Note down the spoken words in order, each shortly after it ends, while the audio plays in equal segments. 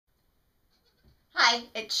Hi,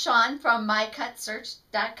 it's Sean from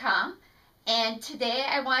mycutsearch.com, and today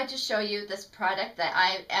I wanted to show you this product that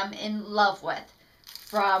I am in love with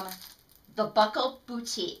from the Buckle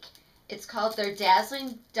Boutique. It's called their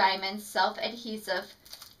Dazzling Diamond Self-Adhesive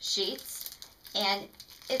Sheets, and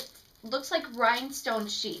it looks like rhinestone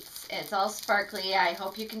sheets. It's all sparkly. I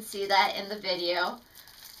hope you can see that in the video.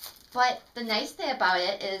 But the nice thing about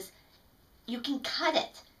it is you can cut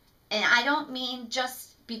it, and I don't mean just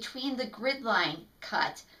between the grid line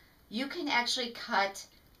cut. You can actually cut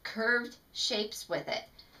curved shapes with it,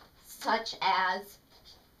 such as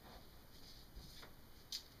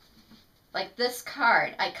like this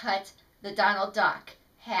card. I cut the Donald Duck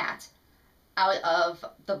hat out of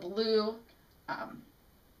the blue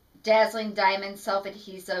Dazzling Diamond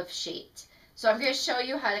Self-Adhesive sheet. So I'm going to show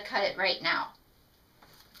you how to cut it right now.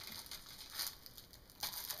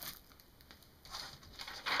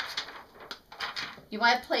 You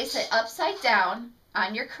want to place it upside down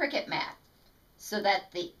on your Cricut mat so that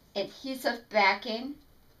the adhesive backing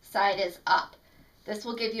side is up. This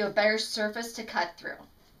will give you a better surface to cut through.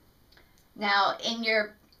 Now in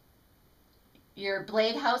your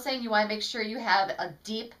blade housing, you want to make sure you have a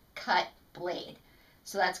deep cut blade.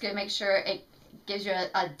 So that's going to make sure it gives you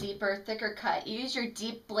a deeper, thicker cut. You use your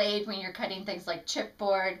deep blade when you're cutting things like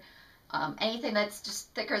chipboard, anything that's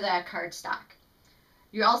just thicker than a cardstock.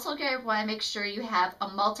 You're also going to want to make sure you have a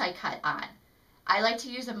multi-cut on. I like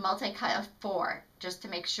to use a multi-cut of 4 just to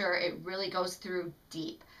make sure it really goes through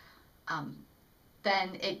deep. Then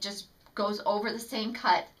it just goes over the same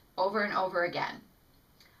cut over and over again.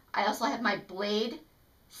 I also have my blade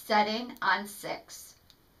setting on 6.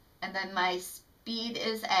 And then my speed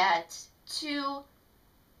is at 2.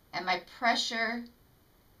 And my pressure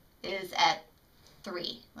is at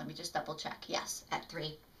 3. Let me just double check. Yes, at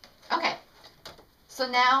 3. Okay. So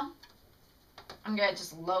now I'm going to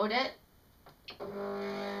just load it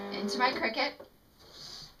into my Cricut,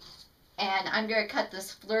 and I'm going to cut this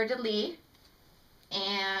fleur-de-lis,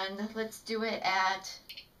 and let's do it at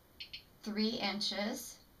 3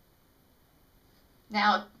 inches.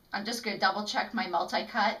 Now I'm just going to double check my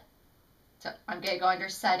multi-cut. So I'm going to go under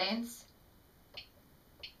settings,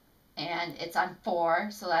 and it's on 4,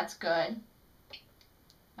 so that's good.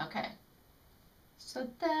 Okay, so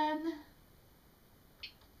then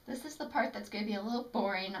this is the part that's going to be a little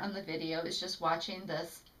boring on the video, is just watching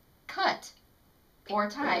this cut 4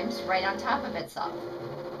 times right on top of itself.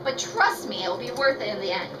 But trust me, it will be worth it in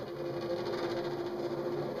the end.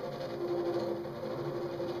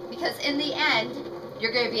 Because in the end,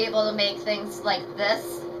 you're going to be able to make things like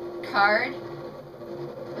this card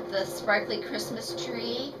with the sparkly Christmas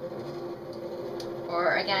tree,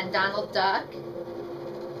 or again, Donald Duck.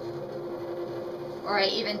 Or I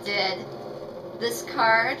even did this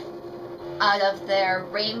card out of their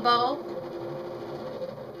rainbow.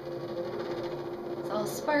 It's all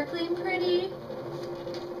sparkly and pretty.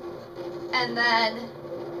 And then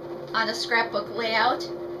on a scrapbook layout,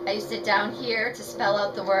 I used it down here to spell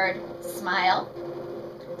out the word smile.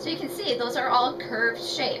 So you can see those are all curved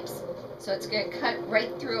shapes. So it's going to cut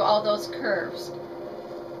right through all those curves.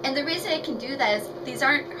 And the reason it can do that is these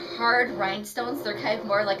aren't hard rhinestones. They're kind of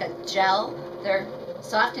more like a gel. They're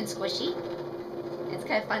soft and squishy. It's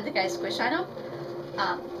kind of fun to guys squish on them.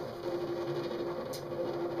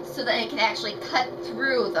 So that it can actually cut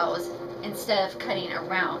through those instead of cutting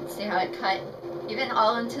around. See how it cut even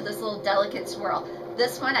all into this little delicate swirl.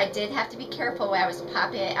 This one I did have to be careful when I was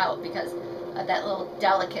popping it out because of that little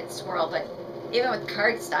delicate swirl. But even with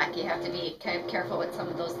cardstock, you have to be kind of careful with some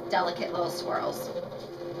of those delicate little swirls.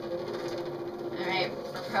 Alright,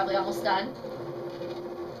 we're probably almost done.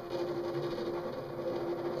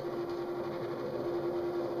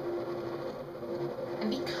 And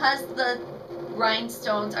because the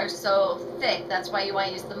rhinestones are so thick, that's why you want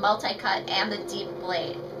to use the multi-cut and the deep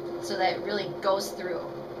blade so that it really goes through.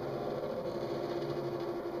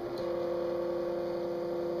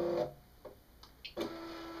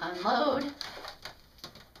 Unload.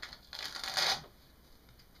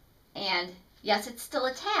 And yes, it's still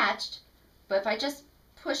attached, but if I just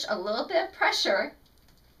push a little bit of pressure,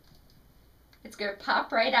 it's going to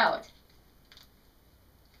pop right out.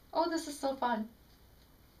 Oh, this is so fun.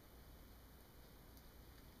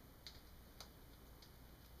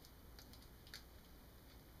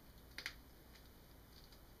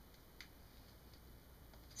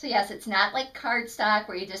 So yes, it's not like cardstock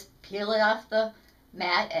where you just peel it off the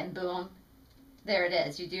mat and boom, there it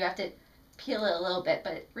is. You do have to peel it a little bit,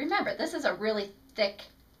 but remember, this is a really thick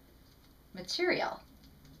material.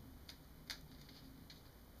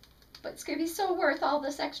 But it's going to be so worth all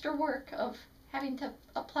this extra work of having to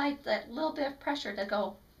apply that little bit of pressure to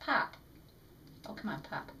go pop. Oh, come on,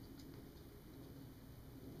 pop.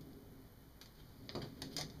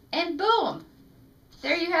 And boom!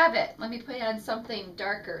 There you have it. Let me put it on something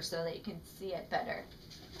darker so that you can see it better.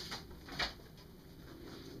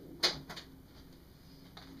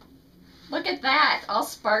 Look at that, all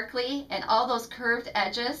sparkly, and all those curved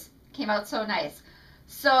edges came out so nice.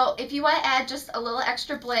 So if you want to add just a little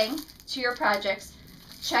extra bling to your projects,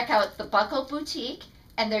 check out the Buckle Boutique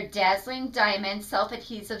and their Dazzling Diamond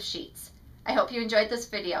Self-Adhesive Sheets. I hope you enjoyed this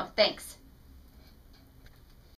video. Thanks.